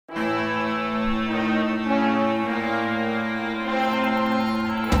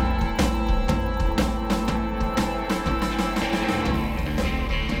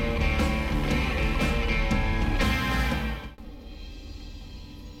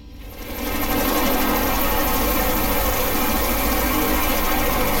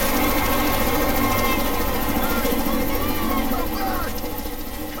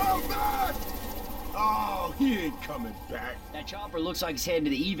looks like he's heading to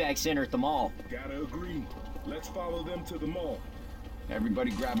the evac center at the mall. Gotta agree. Let's follow them to the mall.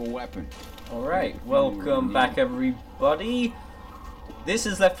 Everybody grab a weapon. Alright, welcome back everybody. This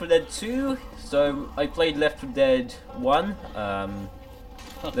is Left 4 Dead 2. So I played Left 4 Dead 1 a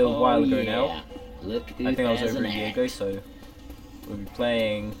little while ago now. Look, I think that was over a year ago, so we'll be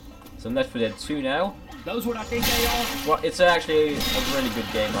playing some Left 4 Dead 2 now. Those what I think they are? Well, it's actually a really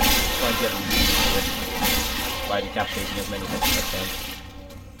good game. I'm trying to get them used to it by decapitating as many heads as I can.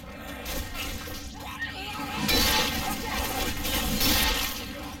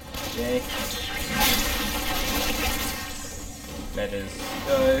 Okay. Let us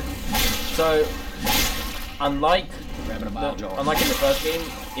go. So, unlike in the first game,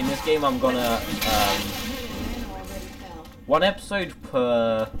 in this game I'm gonna one episode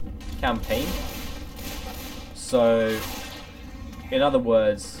per campaign. So, in other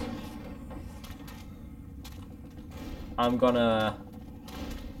words, I'm gonna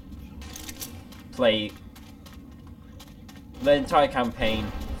play the entire campaign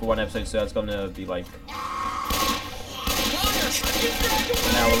for one episode, so that's gonna be like an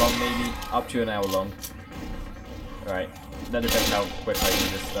hour long, maybe up to an hour long. Alright, that depends how quick I do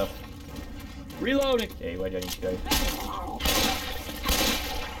this stuff. Reloading! Okay, where do I need to go?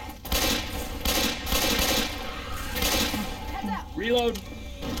 Reload!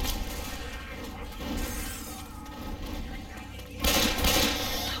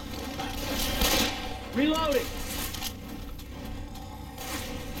 Reloading!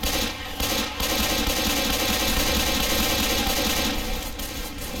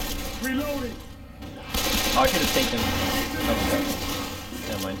 Reloading! Oh, I should have taken.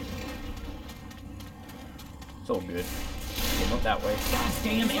 Never mind. It's all good. Okay, not that way.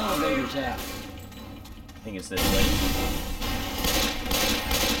 Goddamn elevator's out. I think it's this way.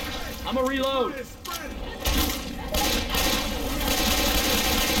 I'm a reload.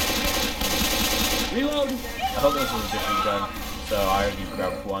 Reload. I thought this was a different gun, so I already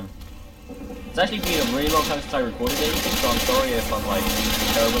grabbed one. It's actually been a really long time since I recorded anything, so I'm sorry if I'm like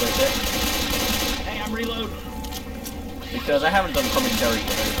terrible at it. Hey, I'm reload. Because I haven't done commentary in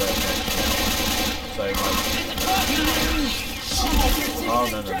over a minute now. So like, oh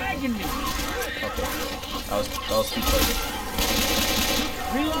no. Okay, that was too close.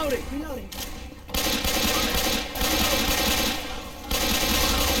 Reloading.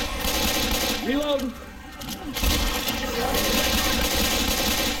 Reloading.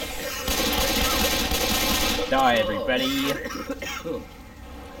 Die, everybody!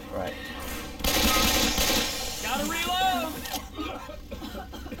 Right. Gotta reload.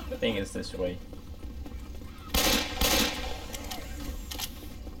 I think it's this way.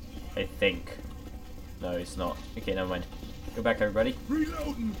 I think. No, it's not. Okay, never mind. Go back, everybody.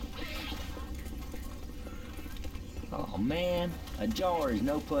 Reloading. Oh man, a jar is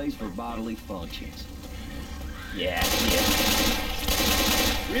no place for bodily functions. Yeah.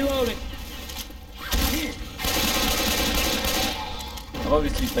 Reloading. I've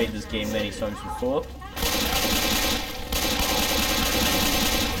obviously played this game many times before.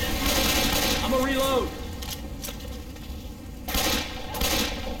 I'm a reload.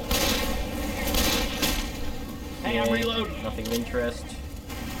 Hey, I'm reloading. Nothing of interest.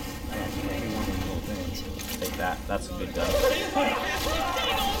 Take that. That's a good gun.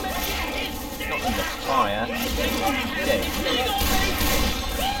 Not in the fire. Okay.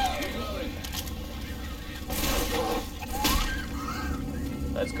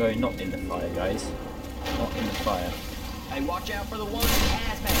 Let's go not in the fire, guys. Not in the fire. Hey, watch out for the ones in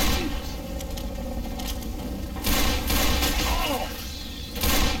hazmat suits. Oh!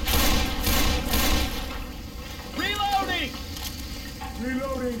 Reloading!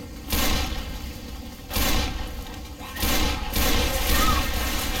 Reloading.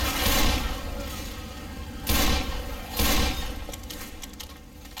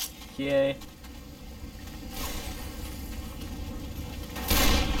 Yay.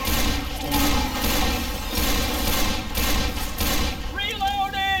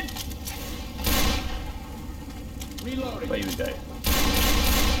 Where do we go?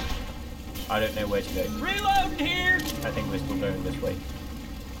 I don't know where to go. Reloading here! I think we're still going this way.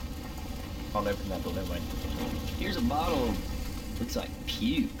 Can't open that door, never mind. Here's a bottle of, looks like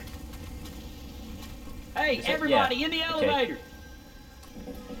puke. Hey, Is it? everybody Yeah. in the Okay. elevator!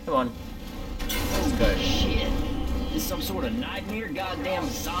 Come on. Let's go. Shit. This is some sort of nightmare, goddamn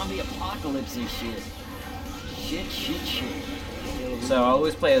zombie apocalypse and shit. Shit. So I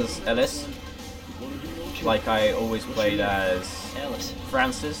always play as Ellis. Like I always played as Ellis.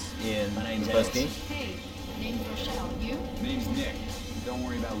 Francis in My the name's first Ellis. game. Hey, name's Rochelle. You? Name's Nick. Don't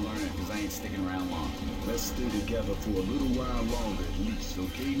worry about learning, because I ain't sticking around long. Let's stay together for a little while longer at least,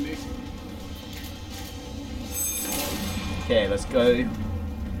 okay, Nick? Okay, let's go.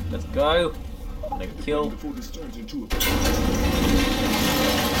 Let's go. I'm gonna kill. Before this turns into a...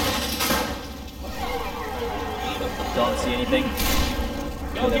 Can't see anything.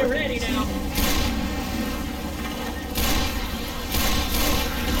 Go get ready now.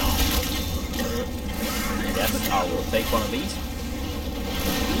 Yes, I will take one of these.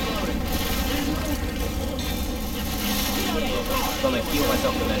 I'm gonna heal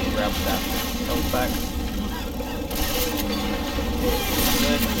myself and then grab that health back.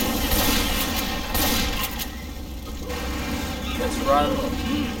 Good. Let's run.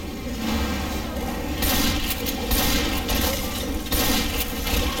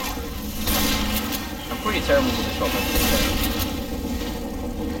 I'm pretty terrible with the shotgun.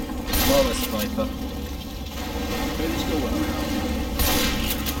 More of a sniper. Let's go out.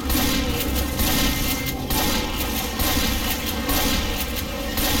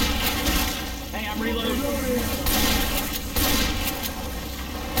 Hey, I'm reloading.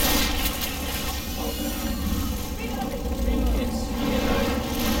 It's,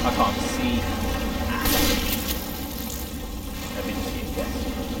 I can't see. I didn't see it yet.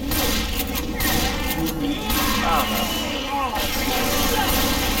 Ah, no.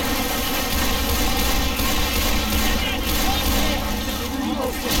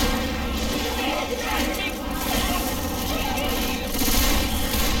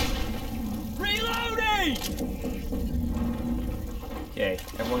 Reloading! Okay,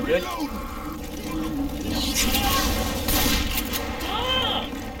 everyone good?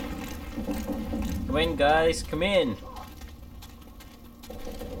 Come in, guys, come in.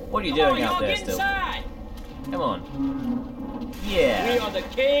 What are you doing out there still? Inside. Come on. We Yeah. are the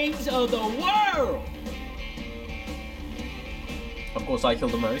kings of the world! Of course, I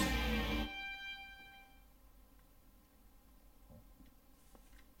killed the most.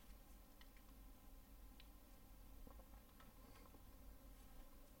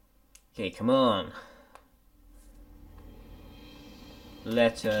 Okay, come on.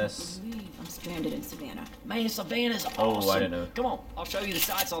 Let us... I'm stranded in Savannah. Man, Savannah's awesome. Oh, I don't know. Come on, I'll show you the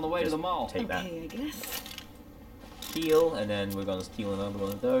sights on the way to the mall. Take that. Okay, I guess. Heal, and then we're gonna steal another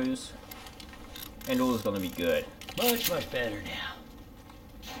one of those. And all is gonna be good. Much, much better now.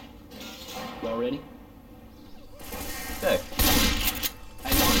 Y'all ready? Go. Hey,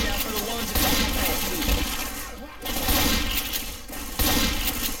 watch out for the ones that come past you.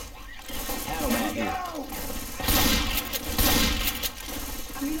 Had 'em out here.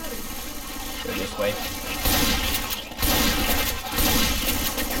 Go this way.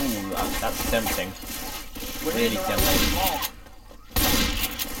 Ooh, that's tempting. We're Really heading the right way to the mall.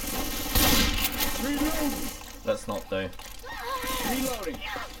 Reload! Let's not though. Reloading.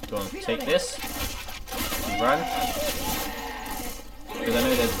 Go on, take this. Run. Because I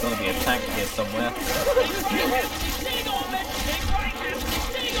know there's gonna be a tank here somewhere. Dig on me!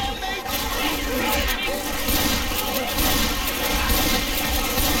 Dig on me!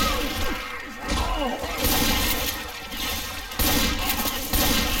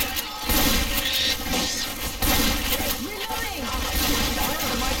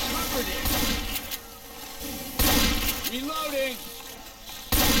 Reloading!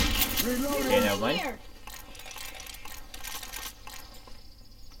 Reloading! Okay, never mind.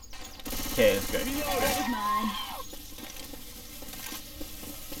 Okay, let's go. Mine.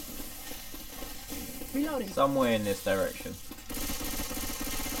 Reloading. Somewhere in this direction.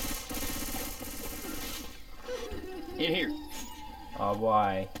 In here.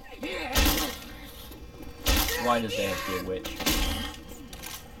 Why? Why does there have to be a witch?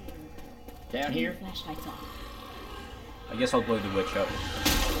 Down here. Flashlights off. I guess I'll blow the witch up.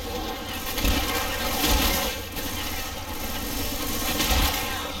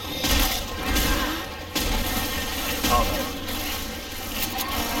 Oh no.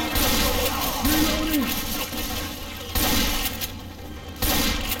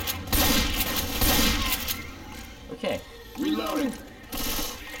 Okay, Reloading.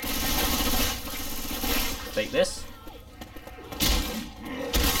 take this.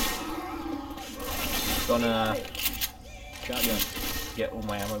 Gonna Shotgun. get all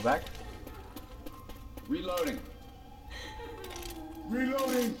my ammo back. Reloading.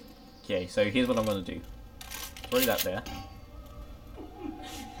 Reloading! Okay, so here's what I'm gonna do. Throw that there.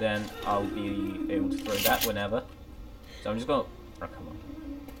 Then I'll be able to throw that whenever. So I'm just gonna... Oh, come on.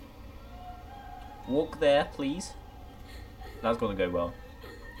 Walk there, please. That's gonna go well.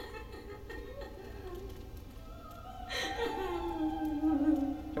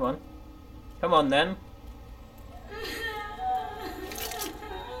 Come on. Come on then.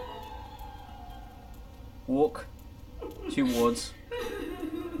 Walk towards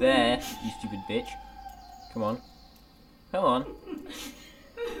there, you stupid bitch. Come on. Come on.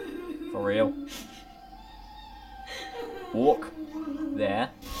 For real. Walk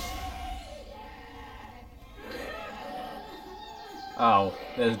there. Oh,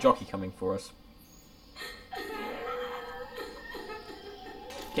 there's a jockey coming for us.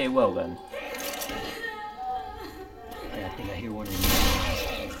 Okay, well then. Hey, I think I hear one of them.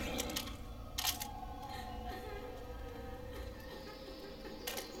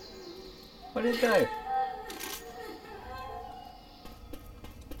 Where did it go?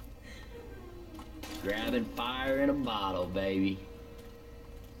 Grabbing fire in a bottle, baby.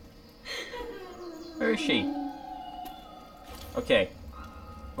 Where is she? Okay.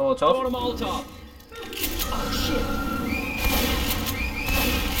 Throwing a Molotov. Molotov. Oh shit.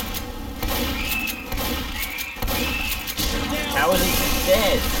 How is it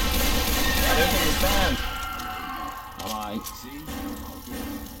dead? I don't understand. Alright.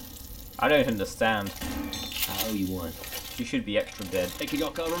 I don't understand. I owe you one. She should be extra dead. Hey, can y'all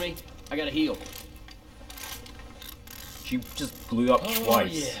cover me? I gotta heal. She just blew up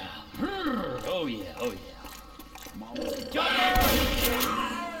twice. Yeah. Oh yeah. Oh yeah.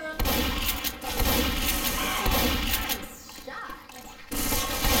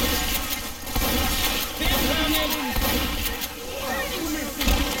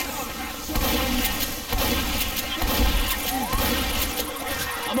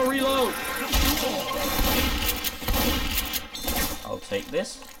 I'm gonna reload. I'll take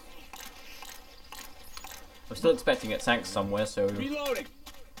this. I'm still expecting a tank somewhere, so Reloading.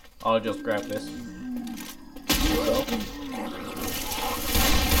 I'll just grab this.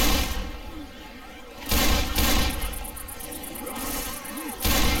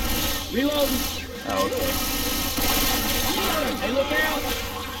 Reloading. Oh, okay. Hey, look out.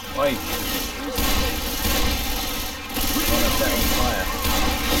 Wait. Wanna set on fire.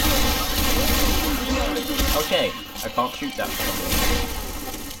 Okay, I can't shoot that properly.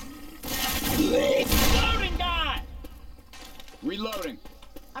 Reloading, guy. Reloading.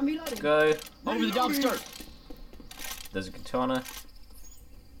 I'm reloading. Go. Over the dumpster. There's a katana.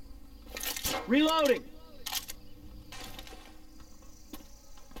 Reloading.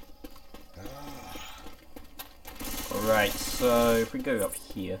 Alright, so if we go up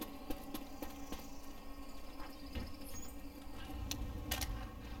here.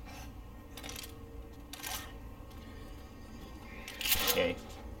 Okay.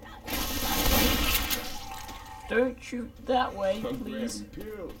 Don't shoot that way, please.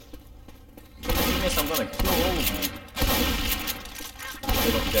 Pills. If you miss, I'm gonna kill all of you.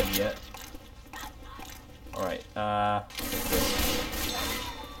 They're not dead yet. Alright, take this.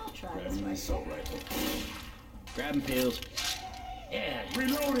 I'll try this Grabbing way. assault rifle. Grabbing pills. Yeah.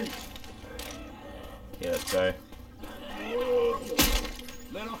 Reloading. Okay, let's go.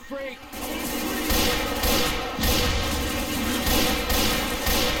 Little freak.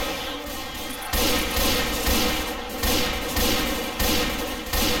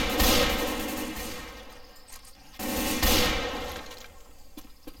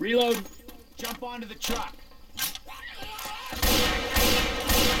 Reload. Jump onto the truck.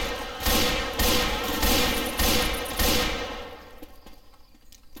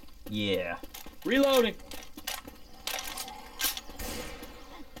 Yeah. Reloading.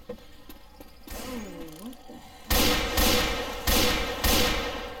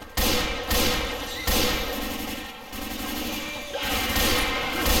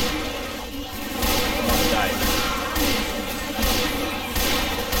 Come on, die.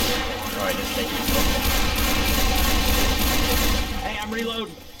 Alright, let's take it. Hey, I'm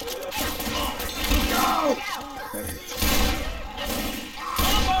reloading.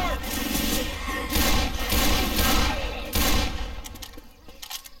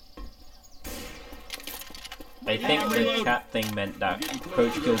 I think the chat thing meant that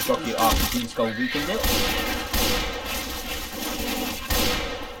Coach killed Jockey after Green Skull weakened it.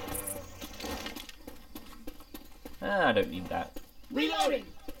 Ah, I don't need that. Reloading.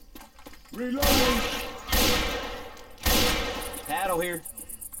 Reloading. Paddle here.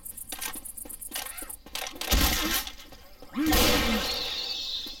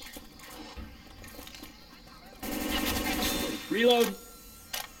 Reload.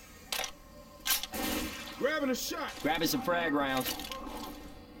 Grabbing a shot. Grabbing some frag rounds.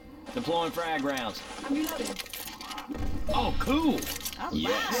 Deploying frag rounds. I'm reloading. Oh, cool. All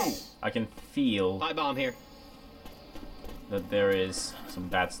Yes. right. I can feel Pipe bomb here. that there is some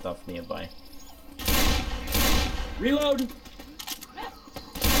bad stuff nearby. Reload.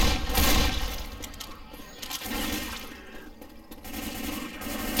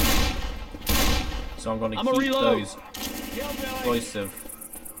 So I'm gonna I'ma keep reload. those explosive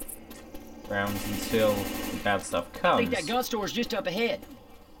rounds until the bad stuff I comes. think that gun store is just up ahead.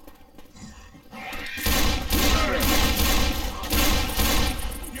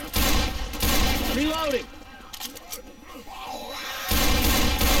 Reloading.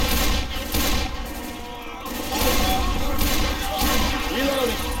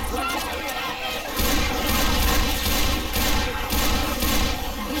 Reloading.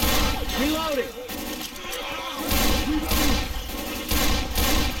 Reloading.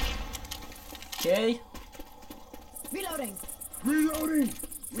 Okay. Reloading. Reloading!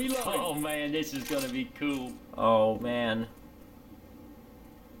 Reloading. Oh man, this is gonna be cool. Oh man.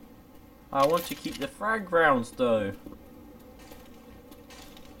 I want to keep the frag rounds though.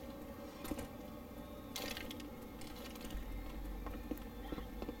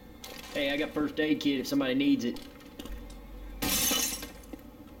 Hey, I got first aid kit if somebody needs it.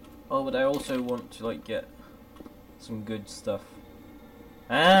 Oh, but I also want to like get some good stuff.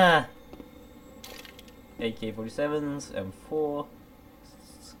 Ah! AK-47s, M4.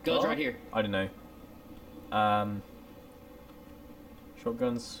 Guns right here. I don't know.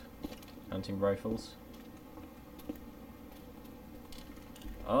 Shotguns, hunting rifles.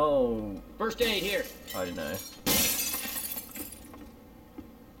 Oh, First aid here. I don't know.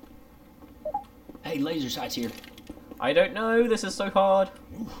 Hey, laser sights here. I don't know. This is so hard.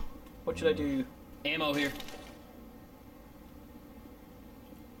 What should I do? Ammo here.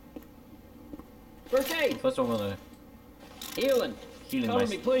 First aid. First, I'm gonna Healing. heal Cover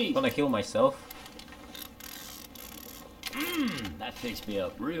me, please. I'm gonna heal myself. That fixed me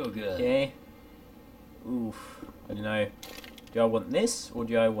up real good. Okay. Oof. I don't know. Do I want this or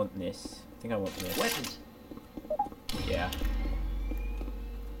do I want this? I think I want this. Weapons. Yeah.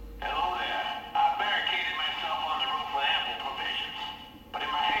 Hello there. I barricaded myself on the roof with ample provisions. But in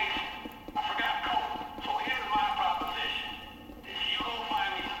my haste, I forgot coal. So here's my proposition. If you go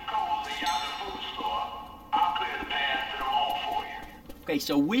find me some coal at the yonder food store, I'll clear the path to the mall for you. Okay,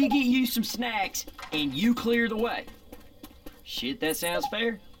 so we get you some snacks and you clear the way. Shit, that sounds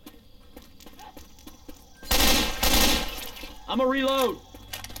fair. I'ma reload.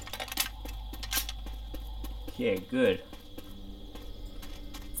 Yeah, good.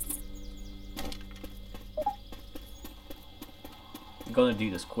 I'm gonna do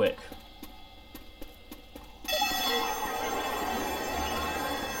this quick.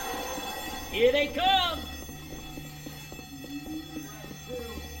 Here they come.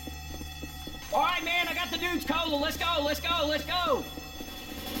 All right, man, I got the dude's cola. Let's go, let's go, let's go.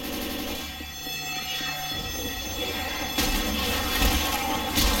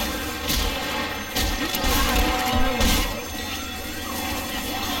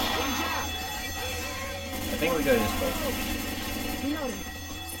 I think we go this way. Reloading.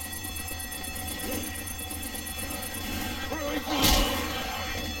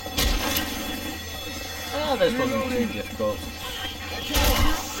 Oh, this wasn't too difficult.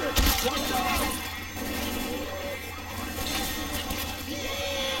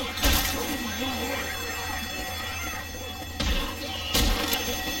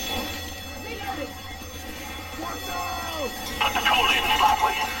 Put the coal in the slot,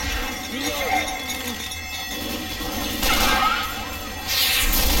 will you?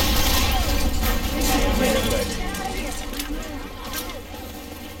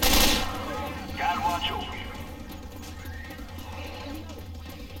 Gotta watch over you.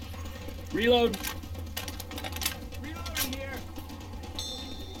 Reload.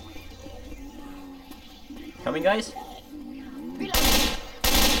 Coming, guys? Reloading.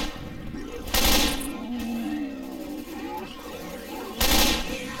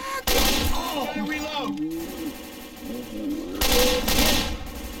 Reload.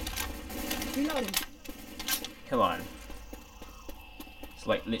 Reloading. Come on. It's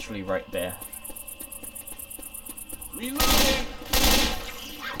like literally right there. Reloading.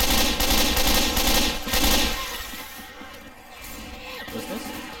 What's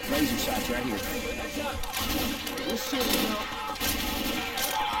this? Laser sights right here. This shit will help.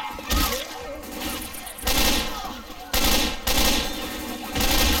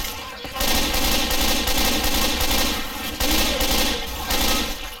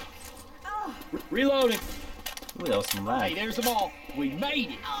 Reloading. Ooh, that was some Hey, lag. there's the ball. We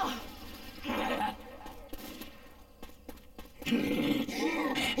made it.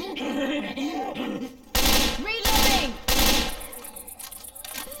 Reloading.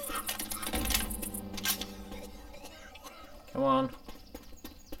 Come on.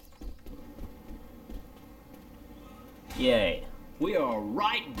 Yay. We are a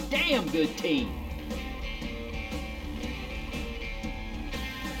right damn good team.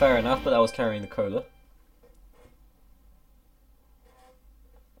 Fair enough, but I was carrying the cola.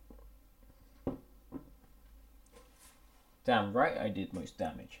 Damn right I did most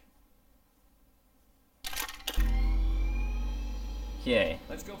damage. Okay.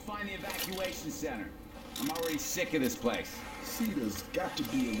 Let's go find the evacuation center. I'm already sick of this place. Cedar's got to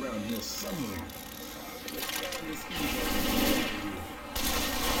be around here somewhere. Let's find this evac.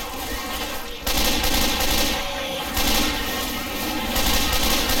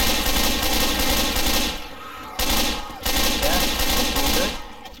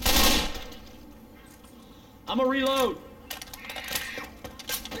 I'ma reload.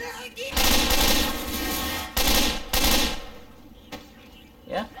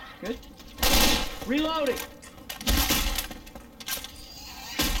 Yeah, good. Reloading.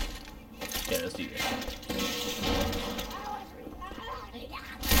 Yeah, let's do this.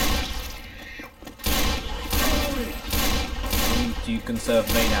 We need to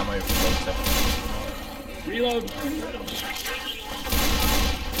conserve main ammo for later. Reload.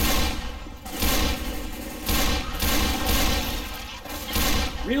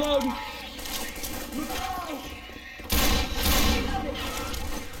 Reload.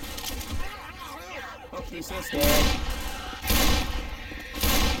 Up this escalator.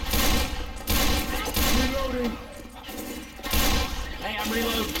 Reloading. Hey, I'm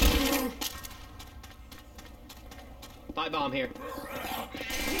reloading. Pipe bomb here.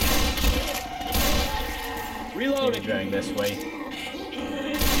 Reloading. We're going this way.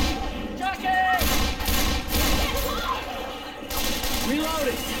 Jockey!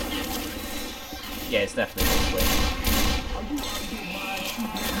 Reloading. Yeah, it's definitely this way.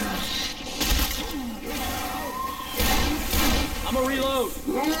 I'm a reload.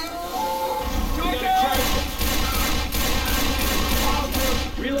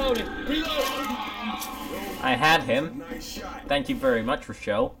 Reloading. Reload. I had him. Nice shot. Thank you very much,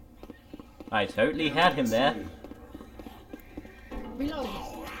 Rochelle. I totally had him there. Reloading.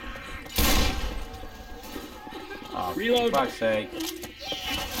 Oh, Reload. for fuck's sake.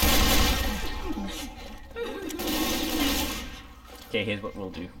 Okay, here's what we'll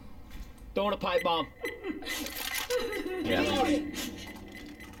do. Throwing a pipe bomb. Yeah,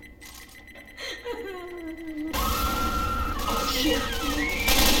 Oh shit.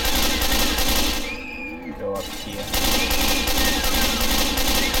 go up here.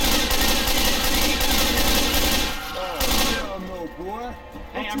 Oh, hell no, boy.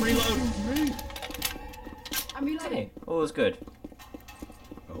 Hey, I'm reloading. I'm reloading. Hey, all is good.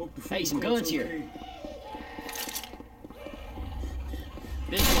 I hope the Hey, food some court's guns here. okay.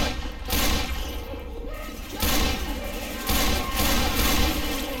 This way.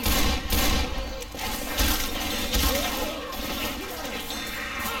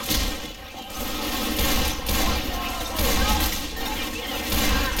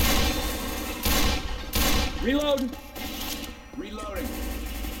 Reloading. Reloading.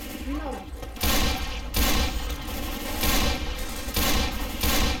 Reloading.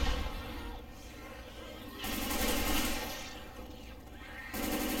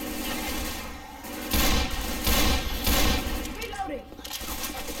 Reloading.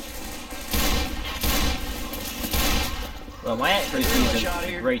 Well, my accuracy isn't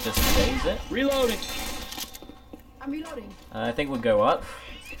the greatest today, is it? Reloading. I'm reloading. I think we'll go up.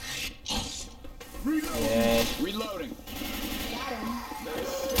 Yeah. Reloading. Got him.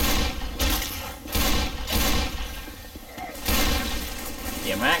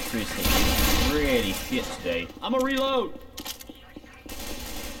 Yeah, my accuracy is really shit today. I'm a reload.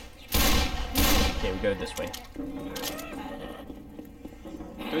 Okay, we go this way.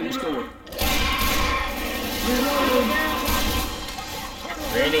 Through this door.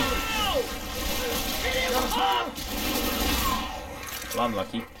 Really? Well, I'm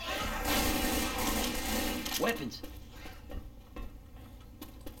lucky. Weapons.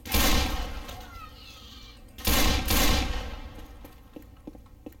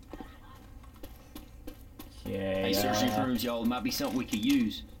 Okay. Hey, searching for rooms, y'all. Might be something we could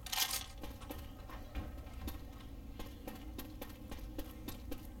use.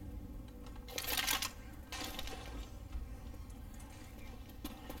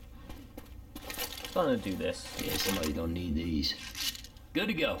 I'm gonna do this. Yeah, somebody's gonna need these. Good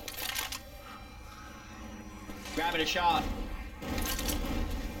to go. Grabbing a shot.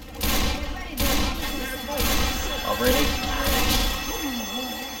 Already?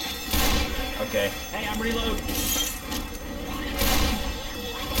 Okay. Hey, I'm reloading.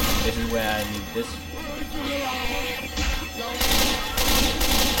 This is where I need this.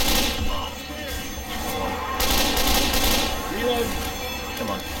 Reload. Come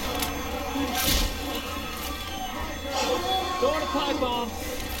on. Throwing a pipe bomb.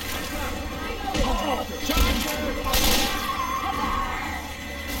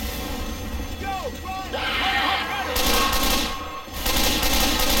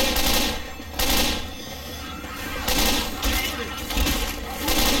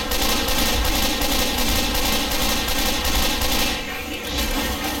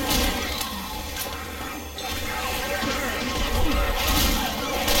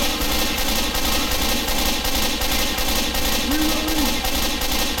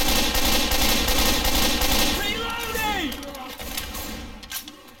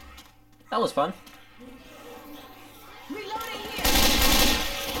 That was fun. Reloading here.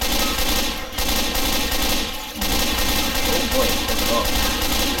 Oh boy, there's a lot.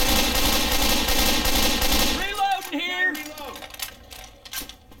 Reloading here!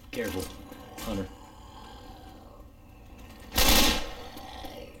 Careful, Hunter.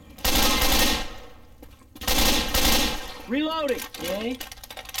 Reloading! Yay.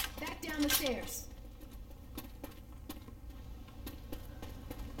 Back down the stairs.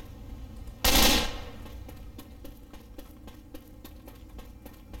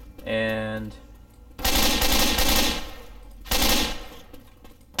 And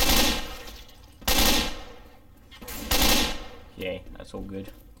yay, that's all good.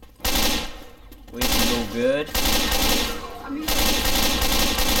 Which is all good. I'm reloading.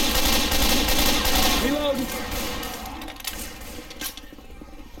 Reloading!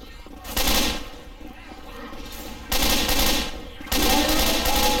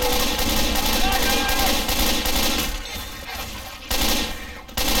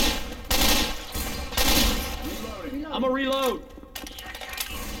 I'm a reload!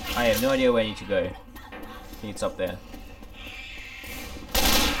 I have no idea where I need to go. It's up there.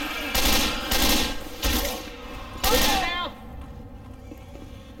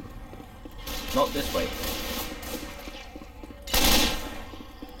 Not this way.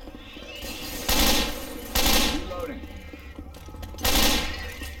 Reloading.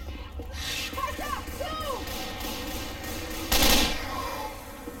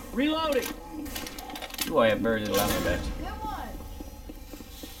 Reloading! Ooh, I have very little ammo left. Good one.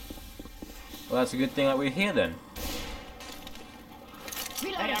 Well, that's a good thing that we're here then.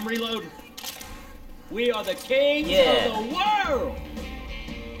 Reloading. Hey, I'm reloading. We are the kings Yeah. of the world!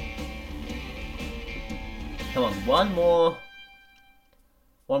 Come on, one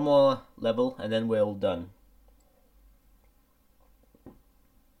more level, and then we're all done.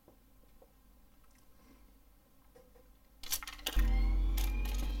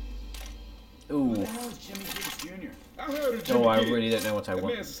 Ooh. Who the hell is Jimmy Gibbs Jr.? I heard of No, Jimmy I Gibbs. really don't know what I That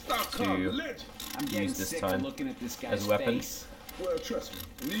want man's a stock car to legend. I'm getting use this sick time of looking at this guy's as a weapon. face. Well, trust me.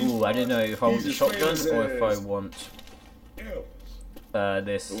 in these Ooh, I didn't know if I want parts, the he's as shotgun famous or if I as want Elvis.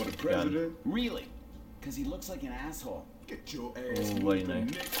 this Or the gun. president. Really? Because he looks like an asshole. Get your ass Ooh, what do you moving, know?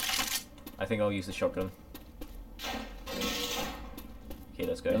 Nick. I think I'll use the shotgun. Okay,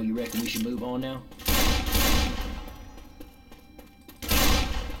 let's Well, go. you reckon we should move on now?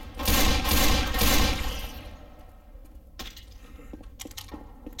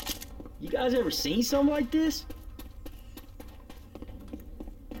 You guys ever seen something like this?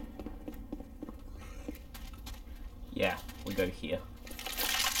 Yeah, we go here.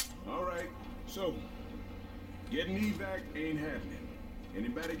 All right, so getting evac ain't happening.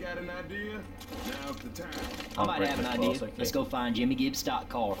 Anybody got an idea? Now's the time. I might have an breakfast idea. boss, okay. Let's go find Jimmy Gibbs' stock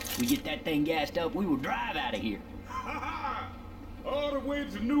car. We get that thing gassed up, we will drive out of here. Ha ha! All the way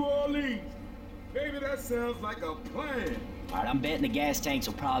to New Orleans. Baby, that sounds like a plan. Alright, I'm betting the gas tanks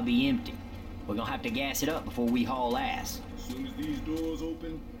will probably be empty. We're gonna have to gas it up before we haul ass. As soon as these doors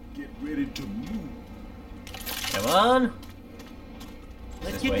open, get ready to move. Come on!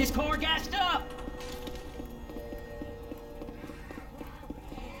 Let's This get way. this car gassed up!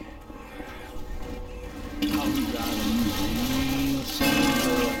 I'll be driving you real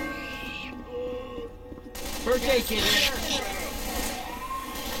soon. Birthday kid here.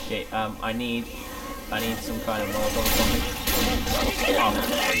 Okay, I need some kind of Molotov or something. Oh,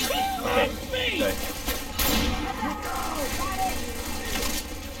 okay, go.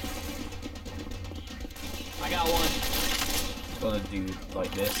 I got one. Gonna do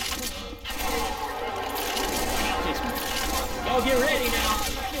like this. This one. Y'all get ready now.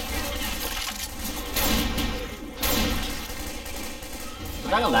 Is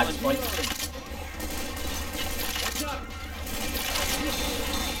that a lag spike? What's up?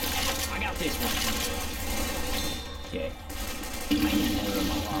 I got this one. Okay. I ain't never in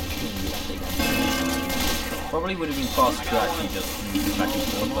my life seen you. I think Probably would have been faster to actually just move back and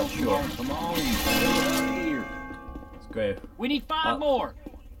forth, but sure. Come on. Here. Let's go. We need 5 more.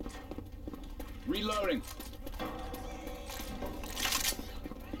 Reloading.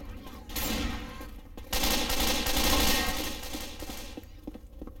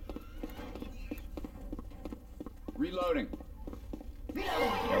 Reloading. Yeah,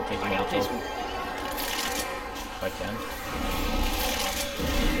 I'll take the I got this Molotov one. if I can.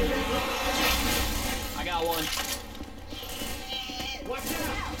 Okay, there we go. I got one. Watch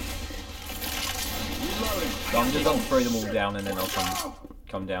out! Reloading. So I'm just gonna throw them all down and then I'll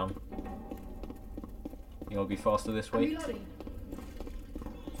come down. Think I'll be faster this I'm way. reloading.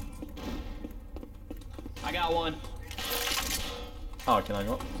 I got one. Oh, can I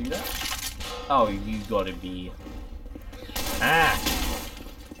not do that? Oh, you gotta be... Ah!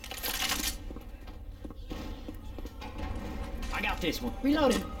 I got this one.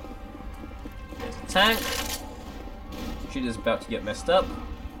 Reloading. There's a tank. Shit is about to get messed up.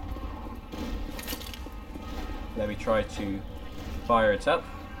 Let me try to fire it up.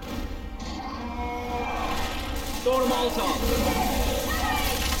 Throw them all top.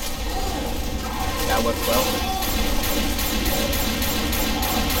 That worked well.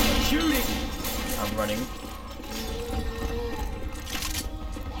 Shoot it. I'm running.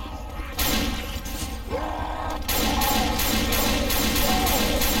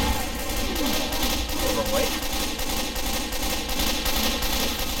 Wrong way.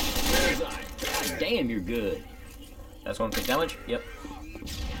 God damn, you're good. That's one take damage. Yep.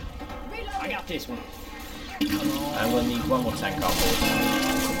 I got this one. I'm gonna need one more tank after.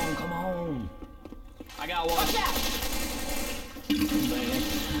 Come on, come on. I got one. Watch out. Man,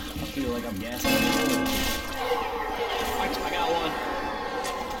 I feel like I'm gassing. I got one.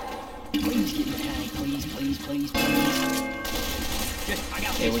 Please get in the tank. Please, please, please, please. Just, I got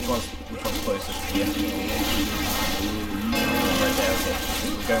Okay, this which one's closest to you? Right there, okay.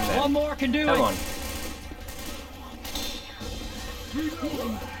 We're going there. one more can do Come it. on.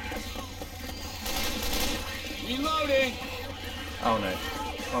 Reloading. Oh no.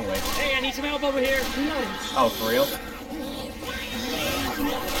 Wrong way. Hey, I need some help over here. Reloading. Oh, for real?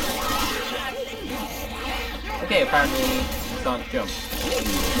 Okay, apparently you can't jump.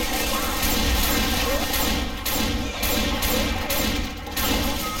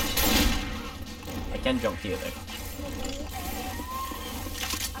 I can jump here though.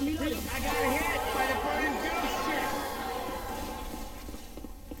 I'm reloading. I got hit by the burning goose shit.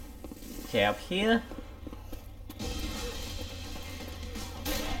 Okay, up here.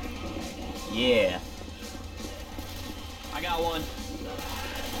 Yeah. I got one.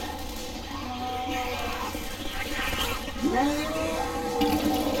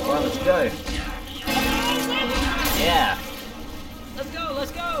 Well, let's go. Yeah. Let's go,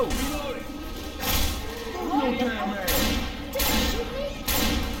 let's go.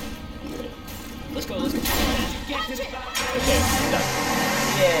 Let's go, let's go. Get to the Okay, done.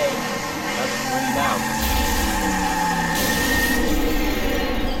 Yay. That's 3 down.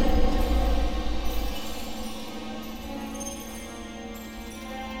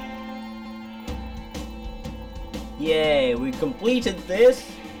 Yay, we completed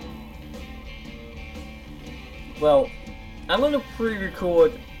this. Well, I'm gonna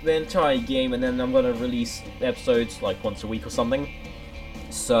pre-record the entire game and then I'm gonna release episodes like once a week or something.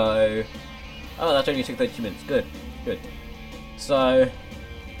 So, oh, that only took 30 minutes. Good, good. So,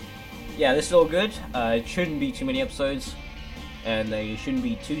 yeah, this is all good. It shouldn't be too many episodes, and they shouldn't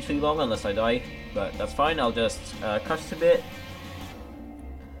be too long unless I die. But that's fine. I'll just cut it a bit.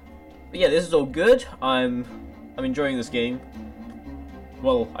 But yeah, this is all good. I'm enjoying this game.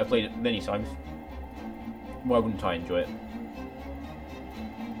 Well, I played it many times. Why wouldn't I enjoy it?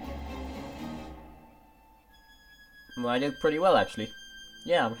 Well, I did pretty well, actually.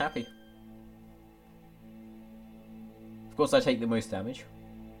 Yeah, I'm happy. Of course, I take the most damage.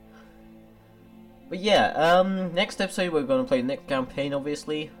 But yeah, next episode we're going to play the next campaign,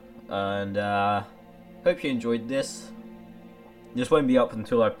 obviously. And, hope you enjoyed this. This won't be up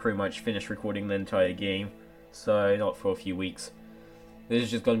until I pretty much finish recording the entire game. So, not for a few weeks. This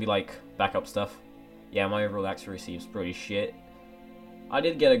is just going to be like backup stuff. Yeah, my overall accuracy is pretty shit. I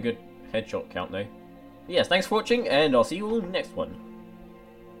did get a good headshot count though. But yes, thanks for watching, and I'll see you all in the next one.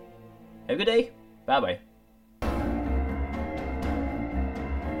 Have a good day. Bye bye.